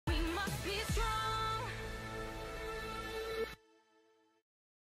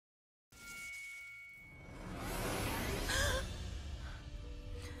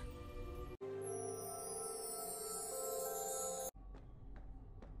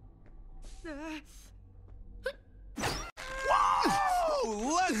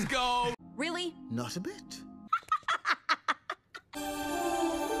Whoa! Let's go! Really? Not a bit.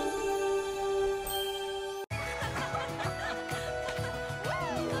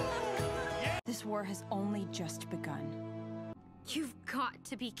 This war has only just begun. You've got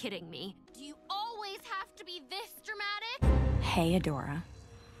to be kidding me. Do you always have to be this dramatic? Hey, Adora.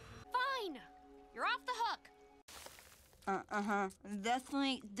 Fine. You're off the hook.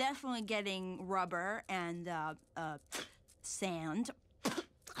 Definitely getting rubber and, sand.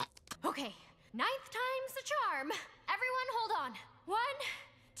 Okay, 9th time's the charm. Everyone hold on. 1,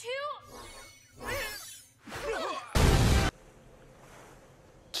 2...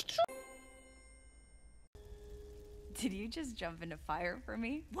 Did you just jump into fire for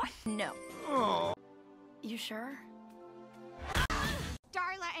me? What? No. Oh. You sure?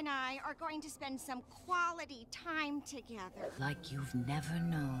 Darla and I are going to spend some quality time together. Like you've never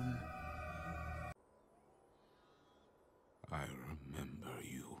known. I remember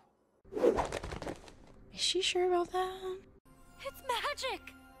you. Is she sure about that? It's magic!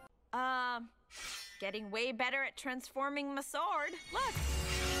 Getting way better at transforming my sword. Look!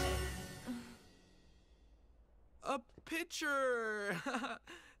 A picture!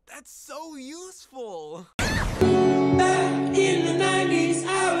 That's so useful! Back in the 90s,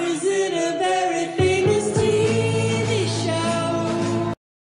 I was in a